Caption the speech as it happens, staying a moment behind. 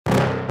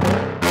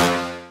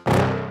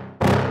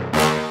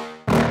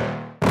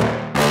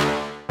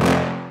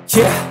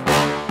Yeah.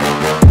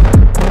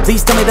 Please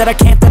tell me that I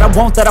can't, that I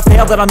won't, that I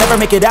fail, that I'll never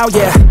make it out,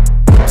 yeah.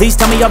 Please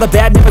tell me all the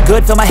bad, never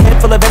good, fill my head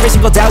full of every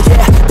single doubt, yeah.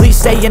 Please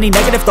say any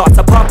negative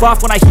thoughts, I pop off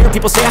when I hear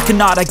people say I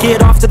cannot. I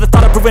get off to the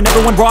thought of proving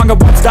everyone wrong, I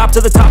won't stop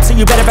to the top, so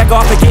you better back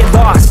off and get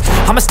lost.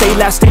 I'ma stay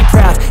loud, stay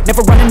proud,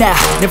 never running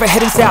out, never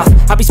heading south.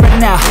 I'll be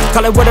spreading out,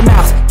 call it word of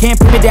mouth, can't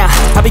put me down,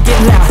 I'll be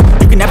getting loud.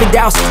 You can have your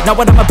doubts, not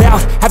what I'm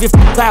about, have your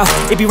cloud,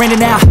 it be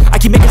raining now.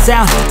 I keep making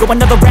sound, go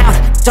another round,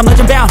 I'm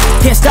legend bound,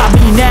 can't stop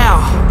me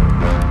now.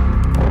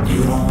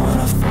 You don't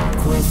wanna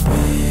fuck with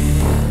me,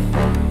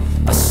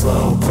 a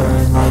slow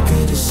burn like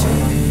a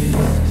disease.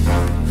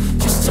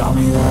 Just tell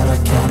me that I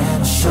can and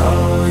I'll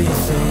show you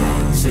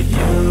things that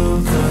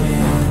you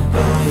couldn't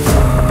believe.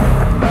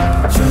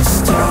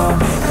 Just tell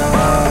me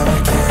that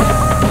I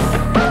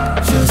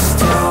can. Just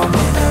tell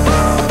me that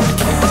I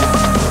can.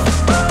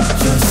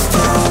 Just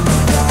tell me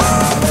that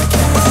I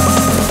can.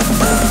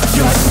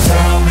 Just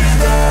tell me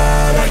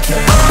that I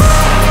can.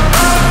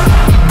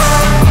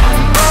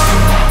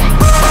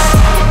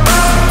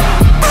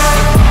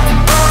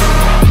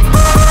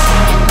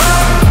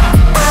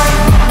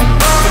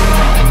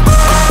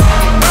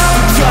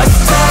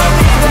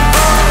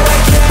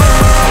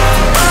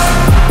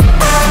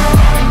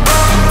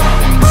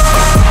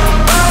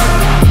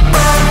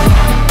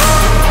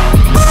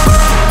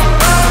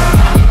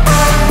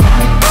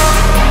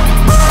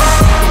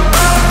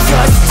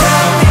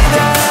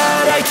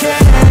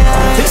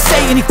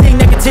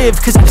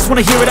 Cause I just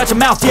wanna hear it out your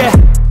mouth, yeah.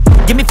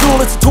 Give me fuel,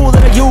 it's a tool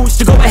that I use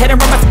to go ahead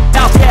and run my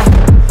mouth, yeah.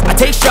 I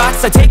take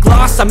shots, I take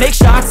loss, I make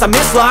shots, I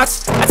miss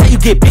lots. That's how you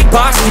get big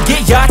box, you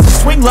get yachts, you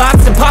swing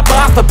lots and pop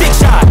off a big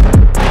shot.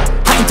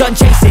 I ain't done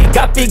chasing,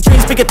 got big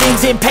dreams, bigger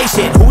things,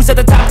 impatient. Who's at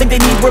the top think they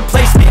need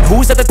replacement?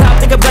 Who's at the top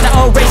think I'm gonna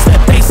erase them?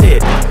 Face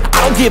it,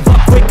 I don't give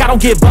up quick, I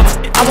don't give up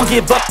shit, I won't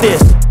give up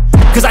this.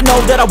 Cause I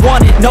know that I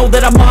want it, know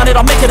that I'm on it,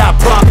 I'll make it, I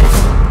promise.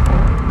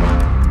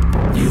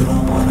 You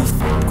don't wanna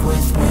fuck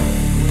with me,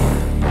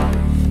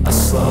 a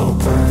slow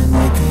burn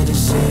like a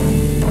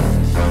disease.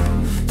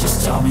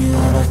 Just tell me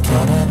that I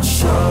can and I'll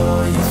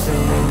show you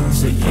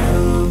things that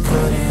you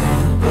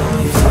couldn't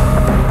believe.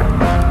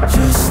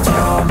 Just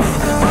tell me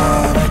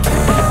that I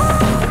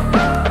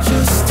can.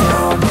 Just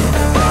tell me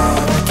that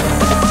I can.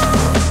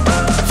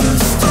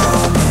 Just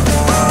tell me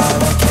that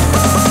I can.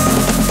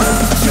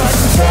 Just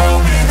tell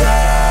me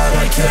that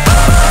I can.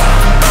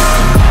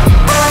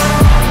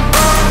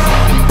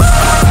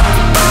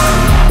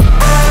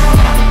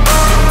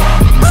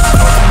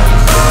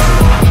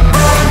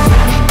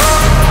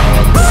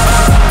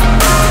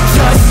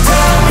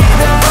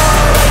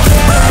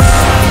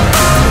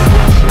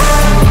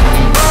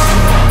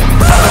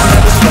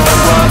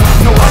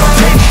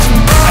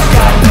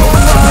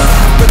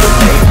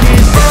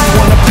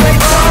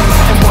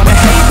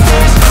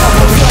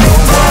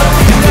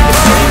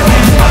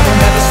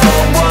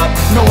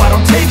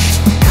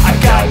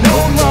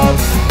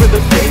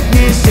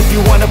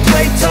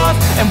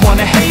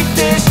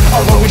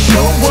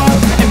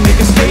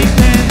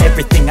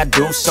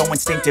 So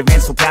instinctive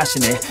and so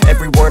passionate.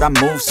 Every word I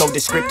move so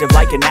descriptive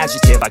like an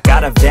adjective. I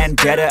got a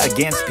vendetta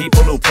against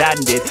people who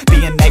patented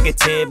being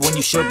negative when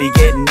you should be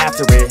getting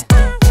after it.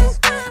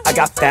 I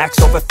got facts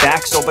over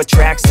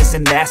tracks, this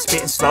and that.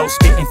 Spitting slow,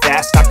 spitting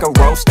fast, I could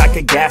roast, I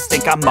could gas.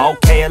 Think I'm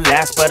okay at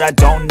last, but I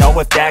don't know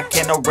if that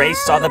can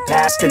erase all the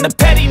past. And the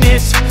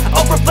pettiness,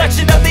 a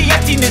reflection of the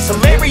emptiness.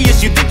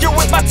 Hilarious, you think you're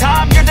with my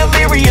time, you're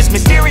delirious.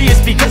 Mysterious,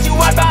 because you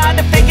hide behind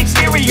a fake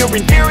exterior.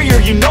 Inferior,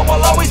 you know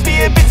I'll always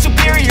be a bit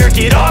superior.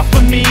 Get off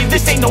of me,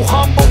 this ain't no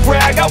humble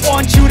brag. I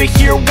want you to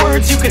hear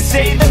words, you can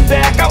say them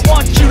back. I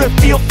want you to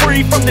feel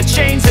free from the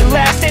chains that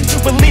last, and to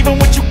believe in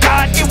what you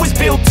got, it was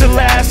built to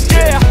last,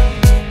 yeah.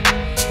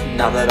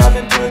 Now that I've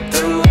been put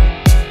through,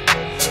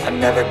 I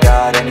never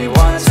got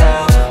anyone's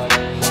help,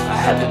 I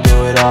had to do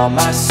it all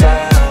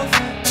myself.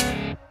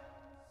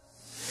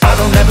 I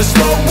don't ever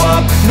slow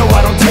up, no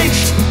I don't take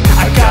sh**.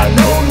 I got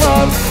no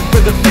love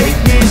for the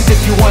fakeness.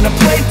 If you wanna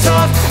play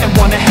tough and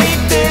wanna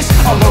hate this,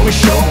 I'll always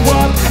show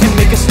up and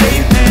make a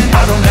statement.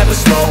 I don't ever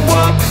slow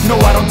up, no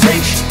I don't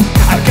take sh**.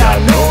 I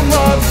got no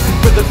love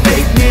for the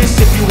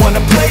fakeness. If you wanna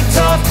play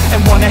tough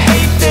and wanna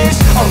hate this,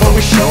 I'll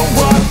always show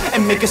up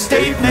and make a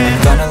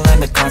statement. Gonna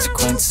learn the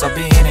consequence of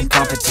being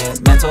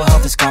incompetent. Mental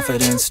health is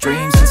confidence,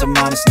 dreams and some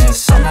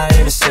honestness. I'm not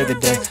here to save the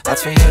day,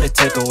 that's for you to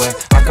take away.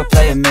 I could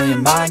play a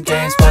million mind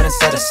games, but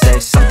instead I say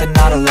something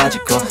not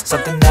illogical,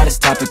 something that is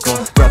topical.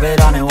 Rub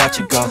it on and watch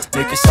it go,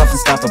 make yourself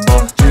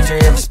unstoppable. Dreams are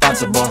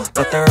irresponsible,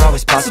 but they're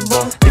always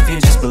possible. If you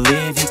just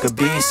believe, you could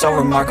be so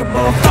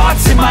remarkable.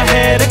 Thoughts in my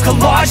head, a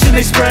collage and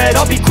they spread.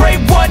 I'll be great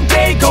one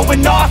day,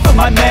 going off of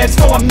my meds.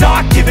 No, I'm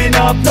not giving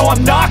up, no,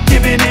 I'm not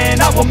giving in.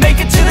 I will make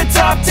it to the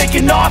top,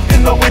 taking off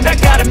in the wind. I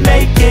gotta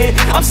make it,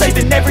 I'm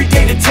saving every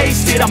day to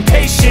taste it. I'm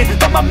patient,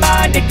 but my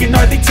mind, it can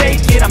hardly take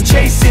it. I'm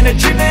chasing a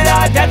dream that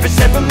I've had for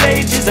several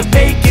ages. A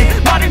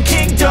vacant, modern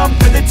kingdom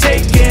for the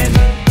taking.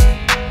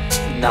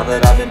 Now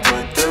that I've been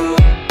put through,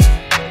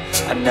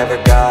 I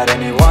never got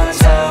anyone's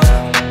help,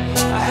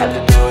 I had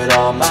to do it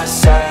all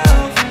myself.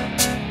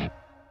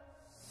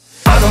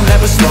 I don't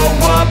ever slow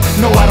up,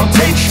 no I don't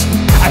take sh**.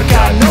 I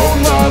got no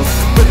love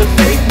for the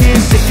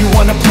fakeness. If you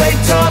wanna play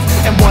tough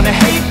and wanna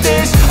hate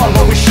this, I'll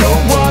always show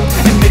up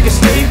and make a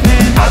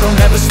statement. I don't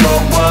ever slow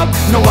up,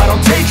 no I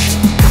don't take sh*t.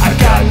 I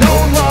got no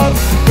love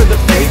for the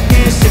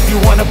fakeness. If you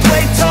wanna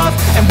play tough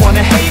and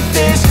wanna hate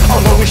this,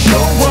 I'll always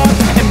show up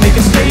and make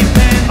a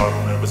statement. I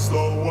don't ever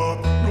slow up,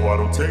 no I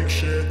don't take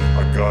shit.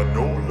 I got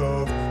no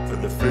love for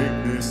the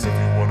fakeness. If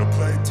you wanna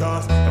play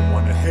tough and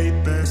wanna hate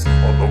this,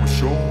 I'll always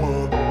show